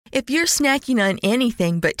If you're snacking on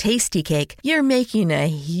anything but tasty cake, you're making a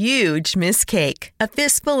huge mistake. A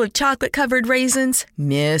fistful of chocolate-covered raisins?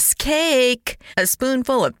 Miss cake. A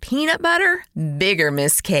spoonful of peanut butter? Bigger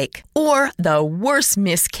mistake. Or the worst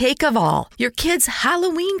mistake of all, your kid's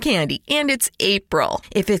Halloween candy, and it's April.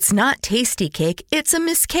 If it's not tasty cake, it's a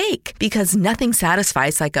mistake, because nothing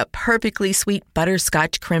satisfies like a perfectly sweet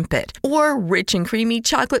butterscotch crimpet or rich and creamy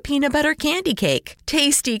chocolate peanut butter candy cake.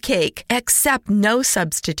 Tasty cake, accept no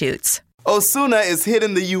substitutes. Ozuna is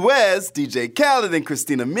hitting the U.S., DJ Khaled and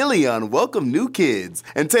Christina Milian welcome new kids,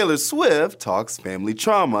 and Taylor Swift talks family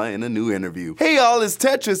trauma in a new interview. Hey y'all, it's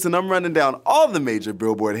Tetris, and I'm running down all the major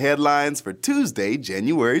Billboard headlines for Tuesday,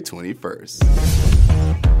 January 21st.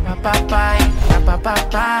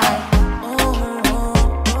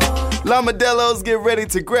 La Modelos, get ready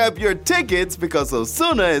to grab your tickets because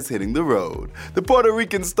Ozuna is hitting the road. The Puerto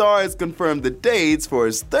Rican star has confirmed the dates for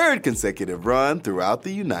his third consecutive run throughout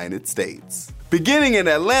the United States. Beginning in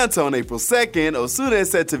Atlanta on April 2nd, Ozuna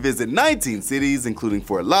is set to visit 19 cities, including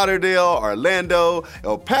Fort Lauderdale, Orlando,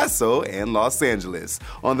 El Paso, and Los Angeles,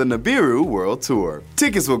 on the Nibiru World Tour.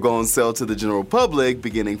 Tickets will go on sale to the general public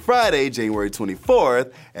beginning Friday, January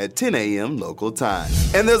 24th at 10 a.m. local time.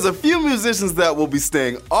 And there's a few musicians that will be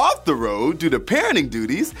staying off the road due to parenting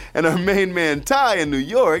duties, and our main man Ty in New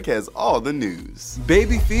York has all the news.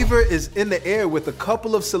 Baby fever is in the air with a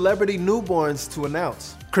couple of celebrity newborns to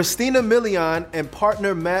announce. Christina Milian and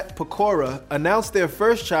partner Matt Pecora announced their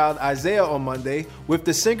first child, Isaiah, on Monday, with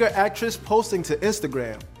the singer-actress posting to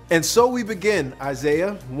Instagram. And so we begin,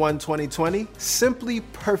 Isaiah 1/2020, simply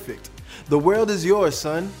perfect. The world is yours,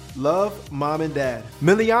 son. Love, mom and dad.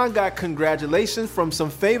 Milian got congratulations from some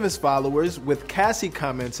famous followers, with Cassie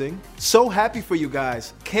commenting, "So happy for you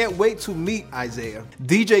guys. Can't wait to meet Isaiah."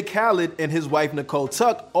 DJ Khaled and his wife Nicole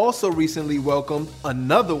Tuck also recently welcomed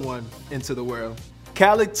another one into the world.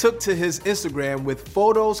 Khaled took to his Instagram with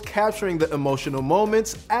photos capturing the emotional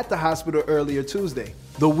moments at the hospital earlier Tuesday.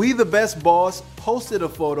 The We the Best boss posted a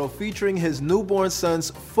photo featuring his newborn son's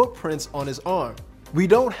footprints on his arm. We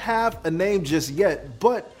don't have a name just yet,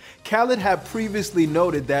 but Khaled had previously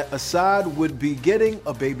noted that Assad would be getting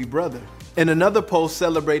a baby brother. In another post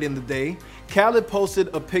celebrating the day, Khaled posted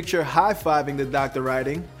a picture high-fiving the doctor,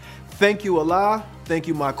 writing, "Thank you Allah, thank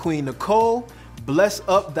you my queen Nicole, bless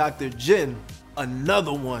up Dr. Jin.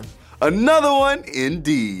 Another one." Another one,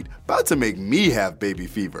 indeed. About to make me have baby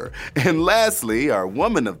fever. And lastly, our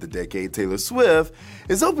woman of the decade, Taylor Swift,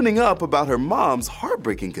 is opening up about her mom's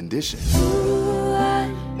heartbreaking condition.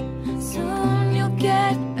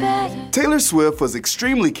 Taylor Swift was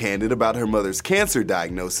extremely candid about her mother's cancer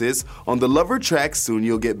diagnosis on the Lover track Soon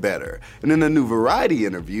You'll Get Better. And in a new Variety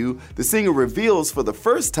interview, the singer reveals for the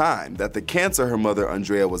first time that the cancer her mother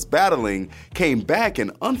Andrea was battling came back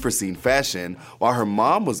in unforeseen fashion while her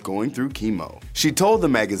mom was going through chemo. She told the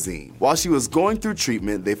magazine, while she was going through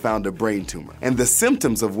treatment, they found a brain tumor. And the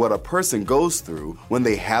symptoms of what a person goes through when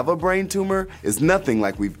they have a brain tumor is nothing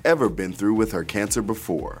like we've ever been through with her cancer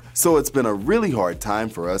before. So it's been a really hard time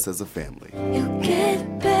for us as a family. You'll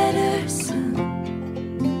get better soon,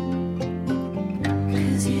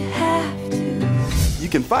 'cause you have to. You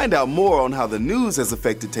can find out more on how the news has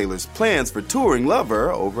affected Taylor's plans for touring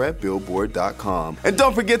Lover over at Billboard.com. And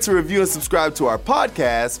don't forget to review and subscribe to our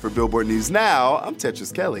podcast. For Billboard News Now, I'm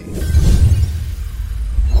Tetris Kelly.